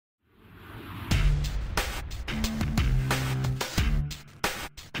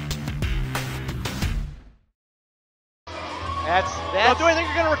Don't do anything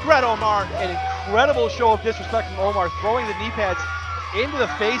you're going to regret, Omar. An incredible show of disrespect from Omar, throwing the knee pads into the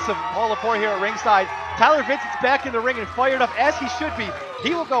face of Paul Laporte here at ringside. Tyler Vincent's back in the ring and fired up, as he should be.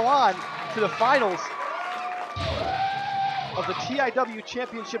 He will go on to the finals of the TIW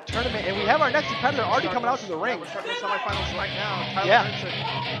Championship Tournament, and we have our next competitor already coming out to the ring. We're starting the semifinals right now. Tyler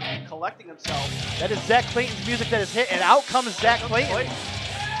Vincent collecting himself. That is Zack Clayton's music that is hit, and out comes Zack Clayton.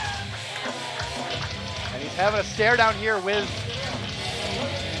 And he's having a stare down here with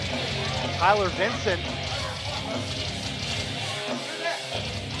Tyler Vincent.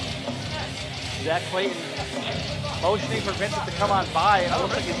 Zack Clayton motioning for Vincent to come on by. It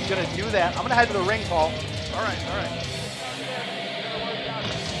looks like he's going to do that. I'm going to head to the ring, Paul. All right, all right.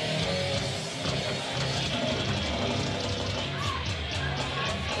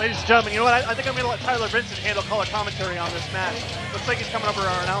 Ladies and gentlemen, you know what? I think I'm going to let Tyler Vincent handle color commentary on this match. Looks like he's coming over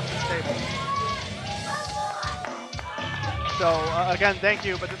our announcement table. So, again, thank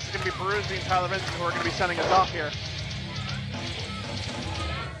you, but this is going to be Peruzzi and Tyler Vincent who are going to be sending us off here.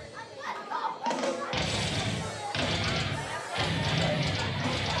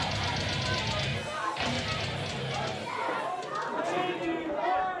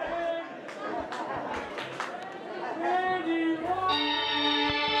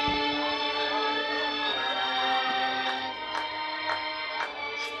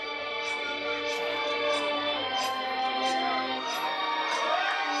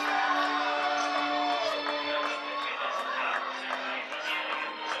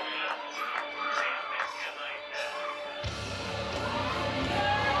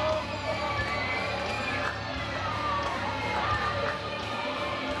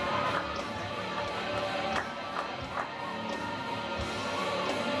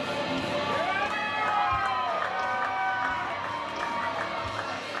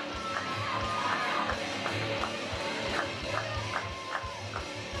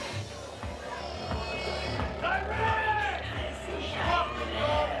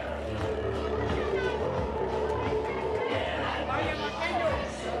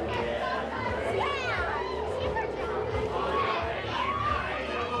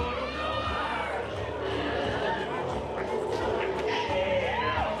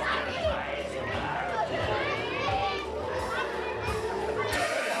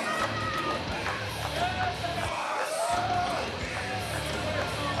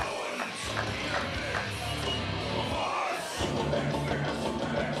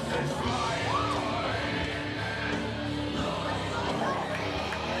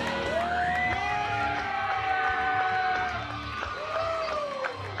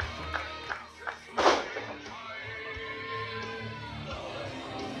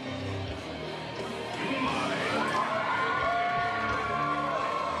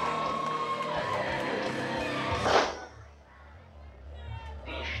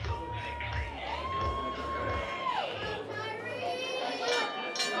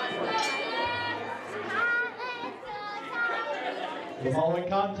 The following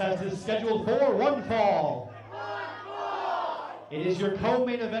contest is scheduled for one fall. It is your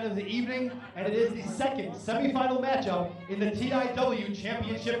co-main event of the evening, and it is the second semifinal matchup in the TIW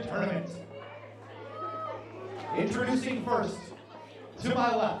Championship Tournament. Introducing first, to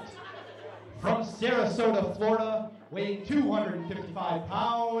my left, from Sarasota, Florida, weighing 255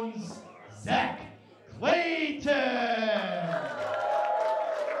 pounds, Zack Clayton.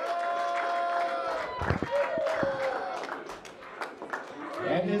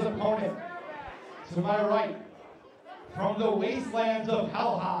 And his opponent, to my right, from the wastelands of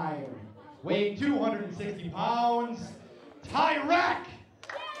Helheim, weighing 260 pounds, Tyrek.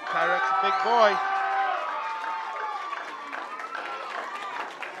 Tyrek's a big boy.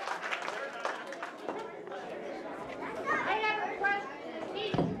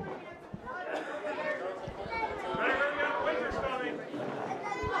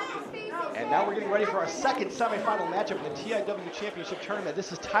 Now we're getting ready for our second semifinal matchup in the TIW Championship Tournament.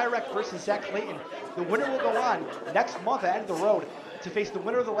 This is Tyrek versus Zack Clayton. The winner will go on next month at End of the Road to face the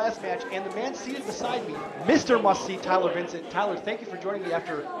winner of the last match, and the man seated beside me, Mr. Must-See, Tyler Vincent. Tyler, thank you for joining me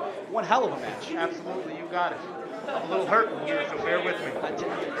after one hell of a match. Absolutely, you got it. I'm a little hurt here, so bear with me.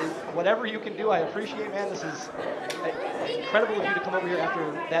 Whatever you can do, I appreciate, man. This is incredible of you to come over here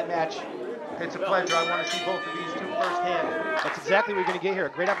after that match. It's a pleasure. I want to see both of these two firsthand. That's exactly what you're going to get here. A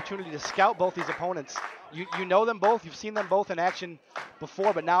great opportunity to scout both these opponents. You know them both. You've seen them both in action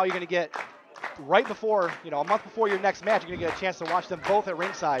before, but now you're going to get right before, a month before your next match, you're going to get a chance to watch them both at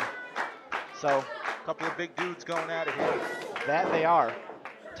ringside. So, a couple of big dudes going at it here. That they are.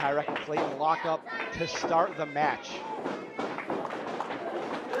 Tyrek and Clayton lock up to start the match.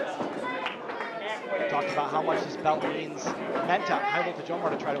 Talked about how much this belt meant to High Voltage Omar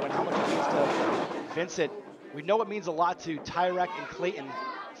to try to win, how much it means to Vincent. We know it means a lot to Tyrek and Clayton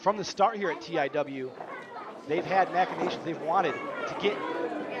from the start here at TIW. They've had machinations. They've wanted to get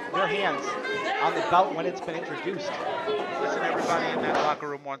their hands on the belt when it's been introduced. Listen, everybody in that locker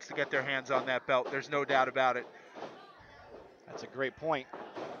room wants to get their hands on that belt. There's no doubt about it. That's a great point.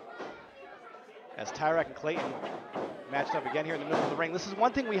 As Tyrek and Clayton matched up again here in the middle of the ring. This is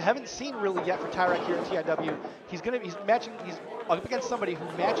one thing we haven't seen really yet for Tyrek here at TIW. He's up against somebody who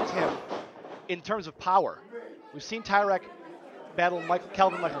matches him in terms of power. We've seen Tyrek battle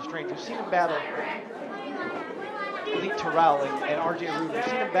Calvin Michael Strange. We've seen him battle Elite Terrell and RJ Rude. We've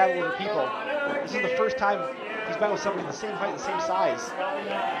seen him battle other people. This is the first time he's been with somebody the same height, the same size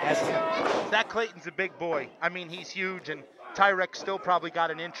as him. Zack Clayton's a big boy. I mean, he's huge, and Tyrek still probably got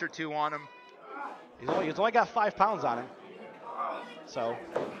an inch or two on him. He's only got 5 pounds on him. So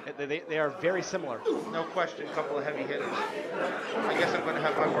they are very similar. No question, a couple of heavy hitters. I guess I'm going to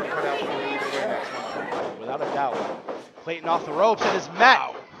have my work cut out for me either way next one. Without a doubt. Clayton off the ropes and is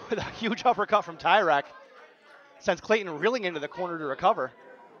met with a huge uppercut from Tyrek. Sends Clayton reeling into the corner to recover.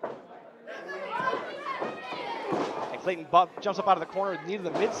 And Clayton jumps up out of the corner, knee to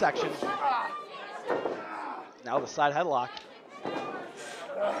the midsection. Now the side headlock.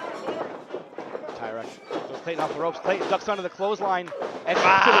 Tyrek throws Clayton off the ropes. Clayton ducks under the clothesline. And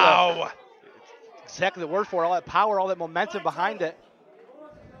wow! Exactly the word for it. All that power, all that momentum behind it.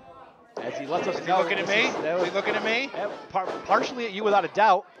 As he lets us know. Is he looking at me? Is he looking at me? Partially at you, without a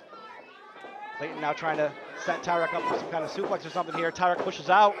doubt. Clayton now trying to set Tyrek up for some kind of suplex or something here. Tyrek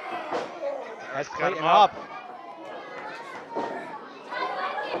pushes out. Has Clayton up.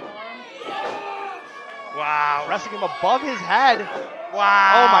 Wow. Pressing him above his head.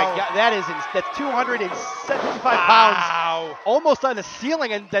 Wow. Oh my God, that's 275 pounds. Almost on the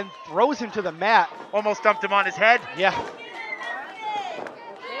ceiling, and then throws him to the mat. Almost dumped him on his head. Yeah.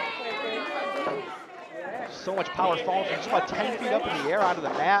 So much power falling from just about 10 feet up in the air onto the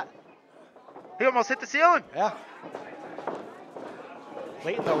mat. He almost hit the ceiling. Yeah.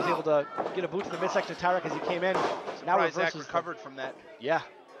 Clayton, though, was able to get a boot to the midsection of Tyrek as he came in. So now Zack recovered from that. Yeah.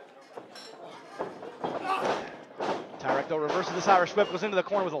 Tyrek, though, reverses this Irish whip, goes into the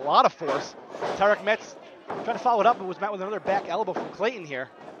corner with a lot of force. Tyrek tried to follow it up, but was met with another back elbow from Clayton here.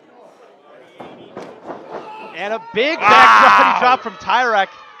 And a big back body drop from Tyrek.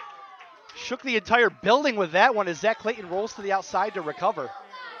 Shook the entire building with that one as Zack Clayton rolls to the outside to recover.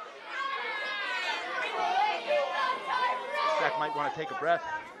 Zack might want to take a breath.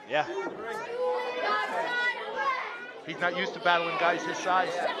 Yeah. He's not used to battling guys his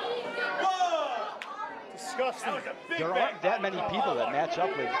size. Disgusting. There aren't that many people that match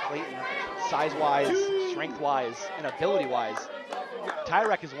up with Clayton size-wise, strength-wise, and ability-wise.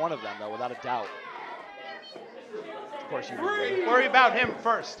 Tyrek is one of them, though, without a doubt. Of course, you worry about him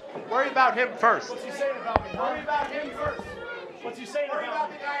first. Worry about him first. What's he saying about me? Worry about him first. What's he saying about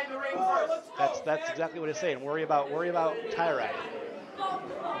the guy in the ring first? That's exactly what he's saying. Worry about Tyrek.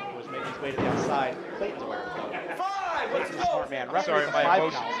 He was making his way to the outside. Clayton's aware of it. Clayton's a smart man. Sorry,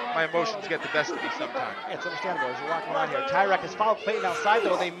 my emotions get the best of me sometimes. Yeah, it's understandable. There's a lot going on here. Tyrek has followed Clayton outside,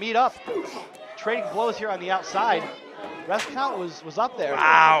 though. They meet up, trading blows here on the outside. Rest count was up there.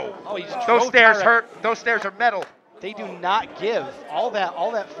 Wow. Oh, he just those stairs Tyrek. hurt. Those stairs are metal. They do not give. All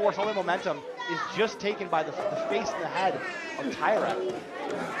that force, all that momentum is just taken by the face and the head of Tyrek.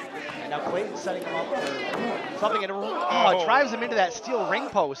 And now Clayton's setting him up for something, and drives him into that steel ring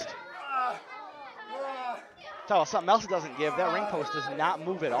post. Tell us something else it doesn't give. That ring post does not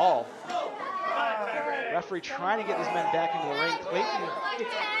move at all. Referee trying to get these men back into the ring. Clayton,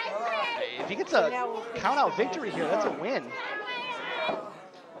 if he gets a count-out victory here, that's a win.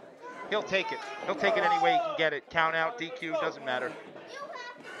 He'll take it. He'll take it any way he can get it. Count out, DQ, doesn't matter.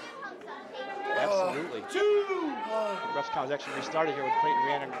 Absolutely. Ref's count is actually restarted here with Clayton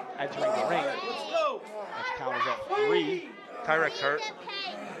Rhiannon entering the ring. Ref's count is at 3. Tyrek's hurt.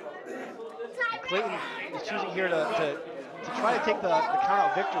 And Clayton is choosing here to try to take the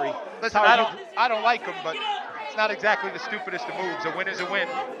count-out victory. Listen, I don't like him, but it's not exactly the stupidest of moves. A win is a win.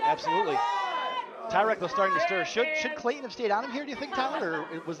 Absolutely. Tyrek, though, starting to stir. Should Clayton have stayed on him here, do you think, Tyler,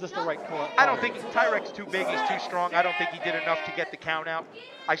 or was this the right call? I don't think Tyrek's too big. He's too strong. I don't think he did enough to get the count out.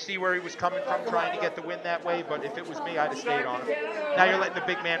 I see where he was coming from trying to get the win that way, but if it was me, I'd have stayed on him. Now you're letting the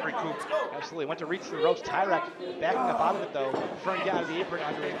big man recoup. Absolutely. Went to reach the ropes. Tyrek backing up out of it, though, preferring to get out of the apron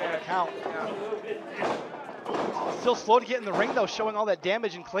under his own account. Still slow to get in the ring, though, showing all that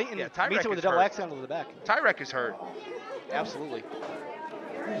damage, and Clayton meets it with a double axe handle to the back. Tyrek is hurt. Absolutely.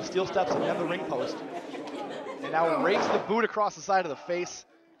 Steel steps and then the ring post. And now rakes the boot across the side of the face.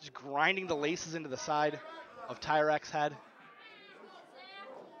 just grinding the laces into the side of Tyrek's head.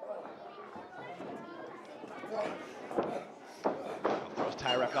 Throws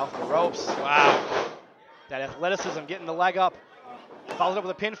Tyrek off the ropes. Wow. That athleticism getting the leg up. Follows up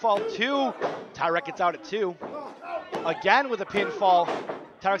with a pinfall. 2. Tyrek gets out at 2. Again with a pinfall.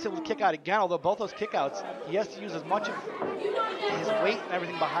 Tyrek's able to kick out again, although both those kickouts, he has to use as much of his weight and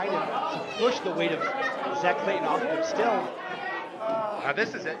everything behind him to push the weight of Zack Clayton off of him still. Now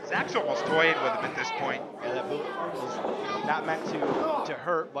this is it. Zack's almost toying with him at this point. Yeah, that boot was not meant to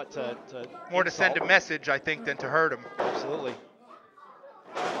hurt, but to More to insult. send a message, I think, than to hurt him. Absolutely.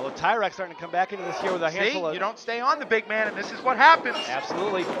 Although Tyrek's starting to come back into this here with a handful of... You don't stay on the big man, and this is what happens.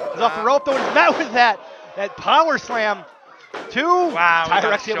 Absolutely. He's off the rope, though, and he's met with that power slam. 2. Wow,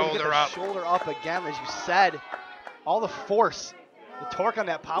 Tyrek's able to get shoulder the up. shoulder up again, as you said. All the force, the torque on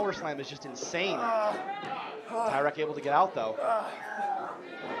that power slam is just insane. Tyrek able to get out, though.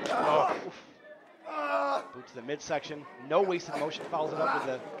 Oh. Boot to the midsection. No wasted motion. Follows it up with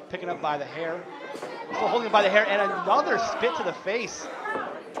the picking up by the hair. Still holding it by the hair, and another spit to the face.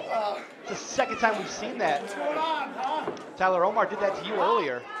 It's the second time we've seen that. Tyler, Omar did that to you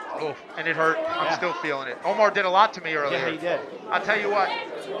earlier. Oh, and it hurt. I'm still feeling it. Omar did a lot to me earlier. Yeah, he did. I'll tell you what.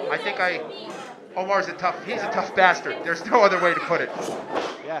 I think Omar's he's a tough bastard. There's no other way to put it.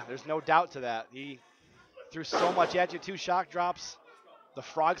 Yeah, there's no doubt to that. He threw so much at you. 2 shock drops. The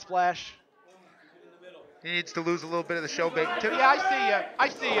frog splash. He needs to lose a little bit of the showboating too. Yeah, I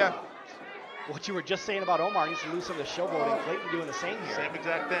see ya. What you were just saying about Omar, he needs to lose some of the showboating. Clayton doing the same here. Same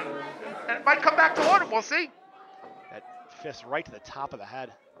exact thing. And it might come back to haunt him. We'll see. That fist right to the top of the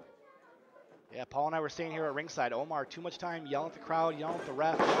head. Yeah, Paul and I were saying here at ringside, Omar, too much time yelling at the crowd, yelling at the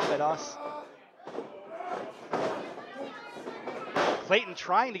ref, yelling at us. Clayton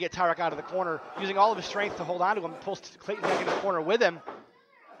trying to get Tyrek out of the corner, using all of his strength to hold on to him, pulls Clayton back in the corner with him.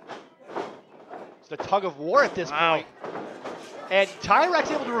 It's a tug of war at this point. And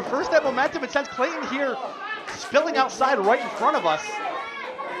Tyrek's able to reverse that momentum and sends Clayton here spilling outside right in front of us.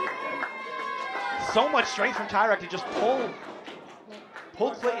 So much strength from Tyrek to just pull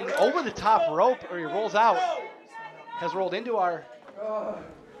Clayton over the top rope, or he rolls out. Has rolled into our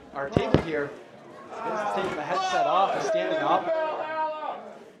table here. Vince taking the headset off and standing up.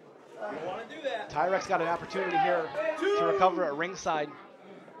 Tyrek's got an opportunity here to recover at ringside.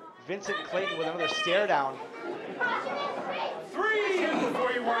 Vincent and Clayton with another stare down. 3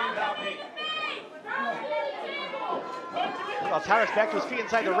 before you worry about me. Well, Tyrek's back to his feet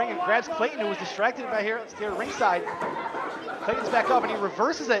inside the ring and grabs Clayton, who was distracted by here at ringside. Clayton's back up and he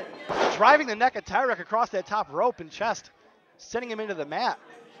reverses it, driving the neck of Tyrek across that top rope and chest, sending him into the mat.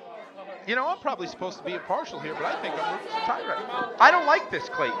 You know, I'm probably supposed to be impartial here, but I think I'm rooting for Tyrek. I don't like this,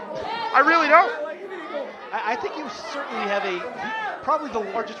 Clayton. I really don't. I think you certainly have probably the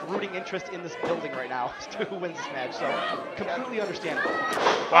largest rooting interest in this building right now as to who wins this match, so completely understandable.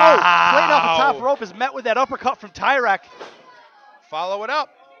 Wow. Oh, Clayton off the top rope is met with that uppercut from Tyrek. Follow it up.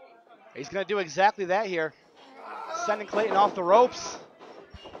 He's going to do exactly that here. Sending Clayton off the ropes.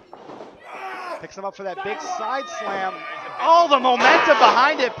 Picks him up for that big side slam. Oh, the momentum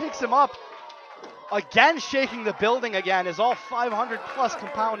behind it picks him up. Again, shaking the building again as all 500 plus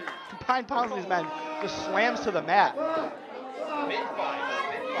combined pounds of these men just slams to the mat.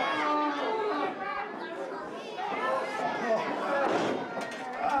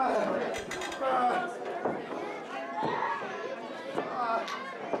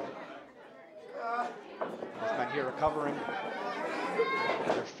 These men here recovering.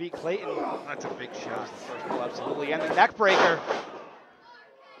 Their feet, Clayton. That's a big shot. First pull, absolutely. And the neck breaker.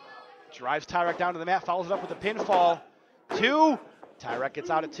 Drives Tyrek down to the mat, follows it up with a pinfall. 2. Tyrek gets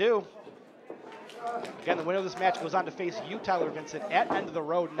out at 2. Again, the winner of this match goes on to face you, Tyler Vincent, at End of the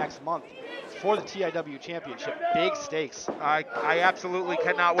Road next month for the TIW Championship. Big stakes. I absolutely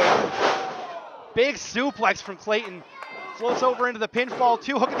cannot wait. Big suplex from Clayton. Floats over into the pinfall.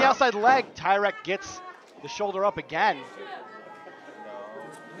 2, hook at the outside leg. Tyrek gets the shoulder up again.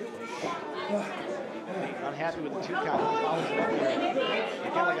 Unhappy with the 2 count. He follows it up here.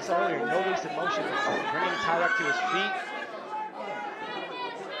 Again, like I said earlier, no wasted motion. Bringing Tyrek to his feet.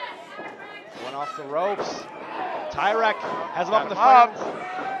 One off the ropes. Tyrek has him up in the front.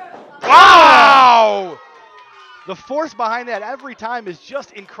 Wow! The force behind that every time is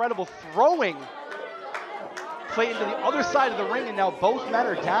just incredible. Throwing Clayton to the other side of the ring, and now both men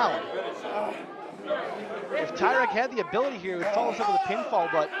are down. If Tyrek had the ability here, he would follow us up with a pinfall,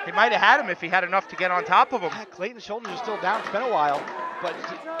 but he might have had him if he had enough to get on top of him. Clayton's shoulders are still down. It's been a while, but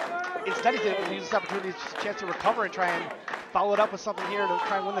instead he's able to use this opportunity, as a chance to recover and try and follow it up with something here to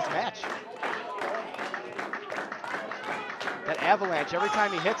try and win this match. That avalanche, every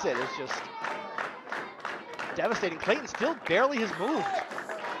time he hits it, is just devastating. Clayton still barely has moved.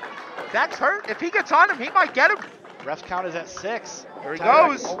 Zack's hurt. If he gets on him, he might get him. Ref's count is at 6. There he Tyrek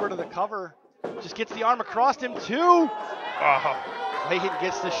goes. over to the cover. Just gets the arm across him, 2. Oh. Clayton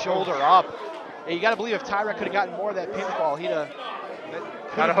gets the shoulder up. And you got to believe if Tyrek could have gotten more of that pinfall, he'd have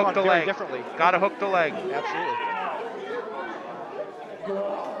Gotta hook the leg. differently. Gotta hook the leg. Absolutely.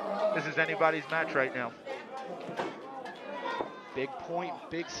 This is anybody's match right now. Big point,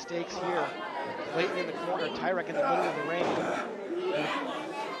 big stakes here. Clayton in the corner, Tyrek in the middle of the ring.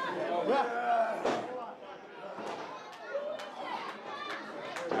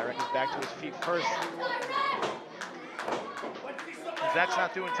 Tyrek is back to his feet first. Zack's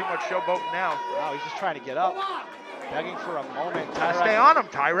not doing too much showboating now. Wow, he's just trying to get up. Begging for a moment. Gotta Tyrek, stay on him,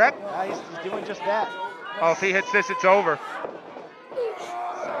 Tyrek. he's doing just that. Oh, if he hits this, it's over.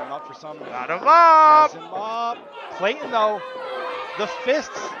 Set him up for some. Got him up. Has him up. Clayton, though, the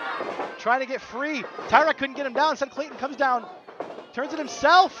fists, trying to get free. Tyrek couldn't get him down. Instead, Clayton comes down, turns it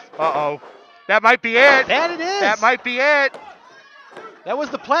himself. Uh-oh. That might be it. That it is. That might be it. That was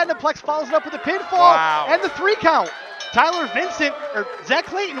the Platinum Plex, follows it up with a pinfall. Wow. And the 3 count. Zack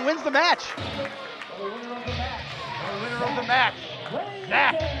Clayton wins the match. The winner of the match. The winner of the match,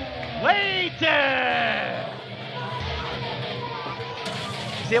 Zack Clayton.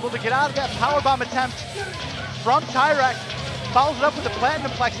 He's able to get out of that powerbomb attempt from Tyrek, follows it up with the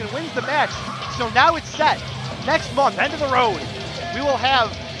Platinum Plex and wins the match. So now it's set. Next month, end of the road, we will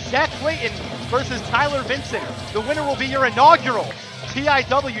have Zack Clayton versus Tyler Vincent. The winner will be your inaugural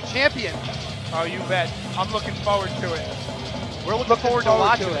TIW champion. Oh, you bet. I'm looking forward to it. We're looking forward to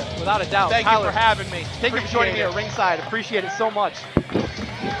watching to it, without a doubt. Thank Tyler, you for having me. thank you for joining me at ringside. Appreciate it so much.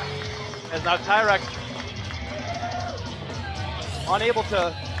 As now Tyrek unable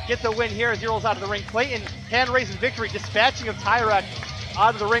to get the win here as he rolls out of the ring. Clayton, hand raising victory, dispatching of Tyrek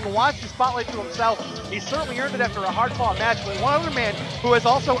out of the ring, wants the spotlight to himself. He certainly earned it after a hard-fought match, but one other man who has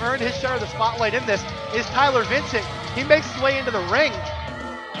also earned his share of the spotlight in this is Tyler Vincent. He makes his way into the ring.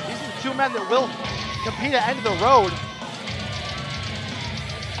 These are the 2 men that will compete at end of the road.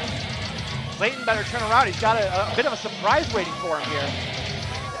 Clayton better turn around. He's got a bit of a surprise waiting for him here.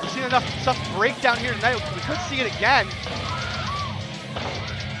 We've seen enough stuff break down here tonight. We could see it again.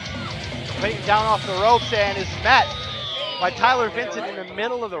 Clayton down off the ropes and is met by Tyler Vincent in the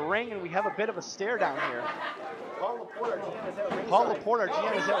middle of the ring, and we have a bit of a stare down here. Paul Laporte, our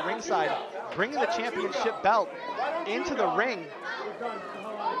GM, is at ringside, bringing the championship belt into the ring.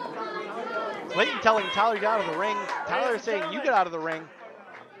 Clayton telling Tyler to get out of the ring. Tyler is saying, you get out of the ring.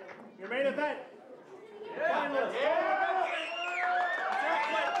 Your main event.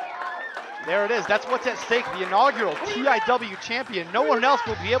 There it is. That's what's at stake. The inaugural TIW champion. No one else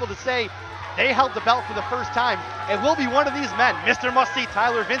will be able to say they held the belt for the first time. It will be one of these men, Mr. Must-See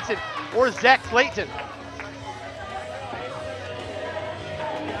Tyler Vincent or Zack Clayton.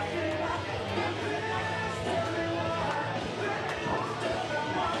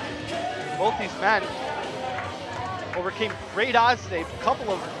 Both these men overcame great odds today. A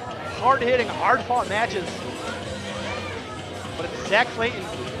couple of hard-hitting, hard-fought matches. But it's Zack Clayton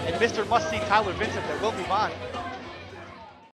and Mr. Must-See Tyler Vincent that will move on.